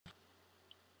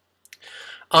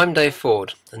I'm Dave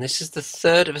Foord, and this is the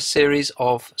third of a series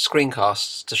of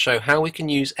screencasts to show how we can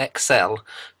use Excel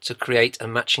to create a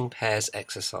matching pairs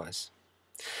exercise.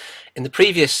 In the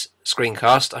previous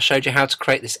screencast I showed you how to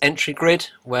create this entry grid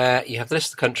where you have the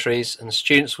list of countries and the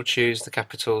students will choose the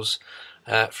capitals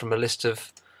from a list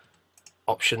of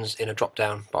options in a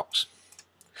drop-down box.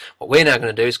 What we're now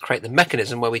going to do is create the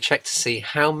mechanism where we check to see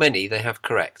how many they have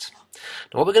correct.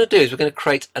 Now what we're going to do is we're going to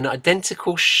create an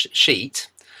identical sheet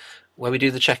where we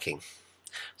do the checking.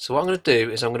 So what I'm going to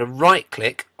do is I'm going to right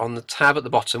click on the tab at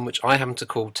the bottom, which I happen to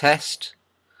call test,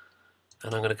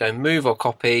 and I'm going to go move or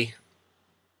copy,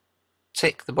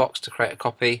 tick the box to create a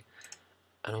copy,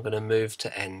 and I'm going to move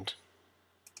to end.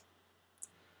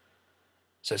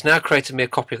 So it's now created me a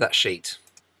copy of that sheet.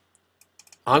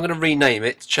 I'm going to rename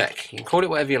it check. You can call it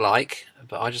whatever you like,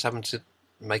 but I just happen to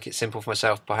make it simple for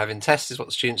myself by having test is what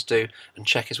the students do and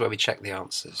check is where we check the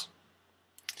answers.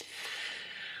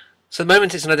 So at the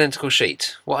moment it's an identical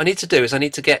sheet. What I need to do is I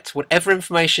need to get whatever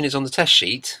information is on the test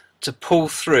sheet to pull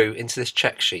through into this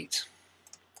check sheet.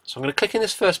 So I'm going to click in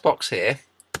this first box here.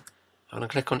 I'm going to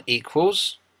click on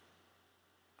equals.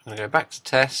 I'm going to go back to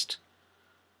test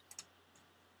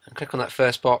and click on that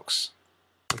first box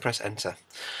and press enter.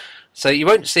 So you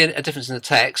won't see a difference in the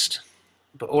text,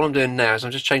 but all I'm doing now is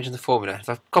I'm just changing the formula. If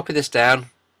I copy this down,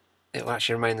 it will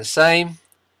actually remain the same.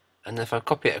 And if I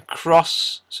copy it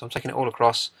across, so I'm taking it all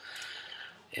across,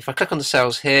 if I click on the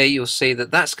cells here, you'll see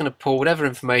that that's going to pull whatever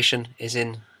information is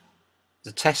in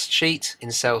the test sheet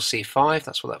in cell C5.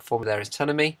 That's what that formula there is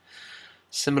telling me.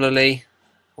 Similarly,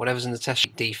 whatever's in the test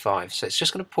sheet D5. So it's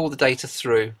just going to pull the data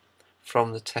through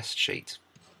from the test sheet.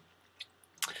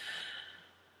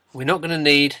 We're not going to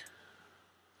need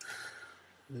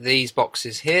these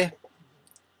boxes here,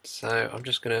 so I'm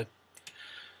just going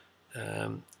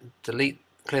to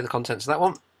clear the contents of that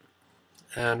one,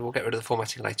 and we'll get rid of the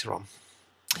formatting later on.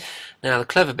 Now the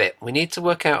clever bit, we need to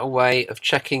work out a way of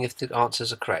checking if the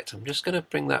answers are correct. I'm just going to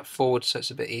bring that forward so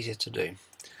it's a bit easier to do.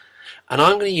 And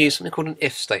I'm going to use something called an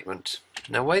if statement.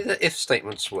 Now the way that if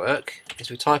statements work is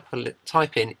we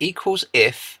type in equals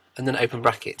if and then open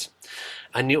bracket.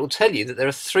 And it will tell you that there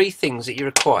are three things that you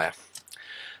require.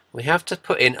 We have to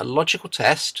put in a logical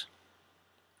test,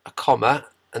 a comma,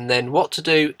 and then what to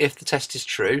do if the test is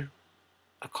true,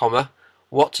 a comma,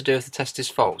 what to do if the test is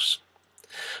false.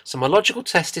 So my logical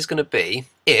test is going to be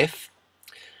if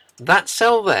that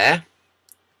cell there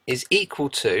is equal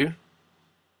to,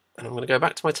 and I'm going to go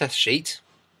back to my test sheet,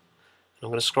 and I'm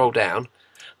going to scroll down,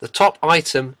 the top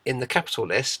item in the capital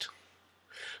list,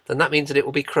 then that means that it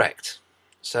will be correct.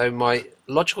 So my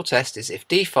logical test is if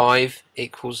D5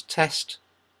 equals test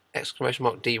exclamation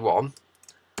mark D1,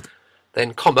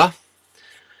 then comma.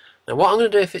 Now what I'm going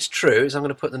to do if it's true is I'm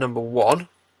going to put the number 1,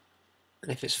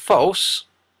 and if it's false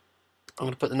I'm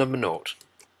going to put the number 0.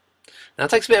 Now it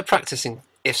takes a bit of practicing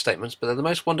if statements, but they're the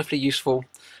most wonderfully useful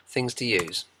things to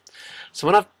use. So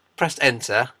when I've pressed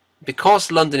enter,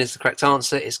 because London is the correct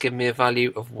answer, it's given me a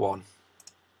value of 1.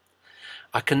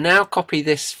 I can now copy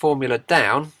this formula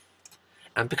down,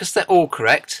 and because they're all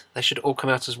correct they should all come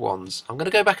out as 1s. I'm going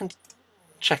to go back and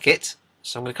check it,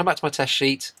 so I'm going to come back to my test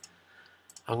sheet.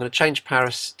 I'm going to change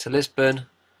Paris to Lisbon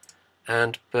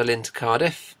and Berlin to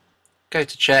Cardiff. Go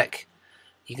to check.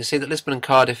 You can see that Lisbon and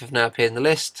Cardiff have now appeared in the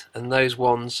list, and those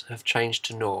ones have changed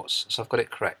to noughts, so I've got it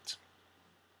correct.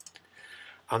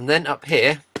 I'm then up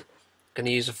here going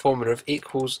to use a formula of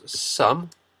equals sum,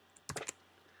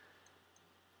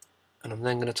 and I'm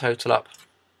then going to total up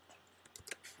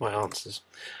my answers.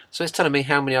 So it's telling me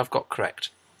how many I've got correct.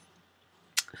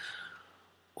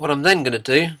 What I'm then going to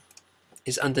do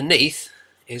is underneath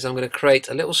is I'm going to create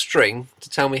a little string to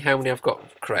tell me how many I've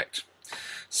got correct.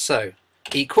 So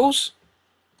equals,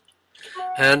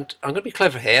 and I'm going to be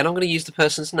clever here and I'm going to use the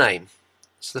person's name.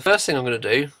 So the first thing I'm going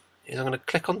to do is I'm going to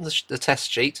click on the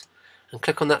test sheet and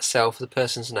click on that cell for the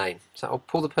person's name. So I'll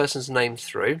pull the person's name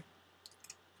through.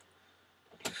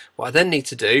 What I then need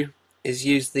to do is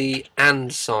use the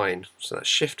AND sign, so that's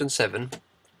Shift and 7.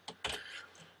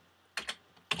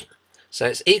 So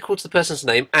it's equal to the person's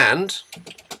name and,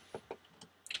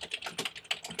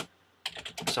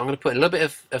 so I'm going to put in a little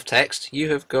bit of text.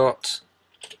 You have got,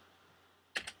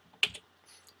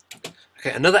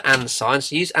 okay, another AND sign.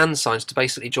 So use AND signs to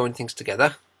basically join things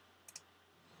together.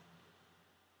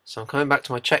 So I'm coming back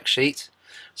to my check sheet.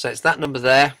 So it's that number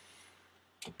there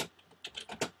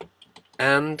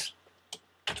and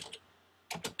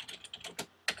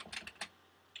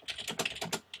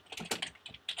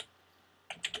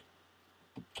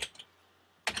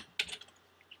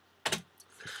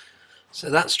so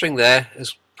that string there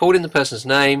has pulled in the person's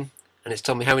name and it's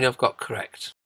told me how many I've got correct.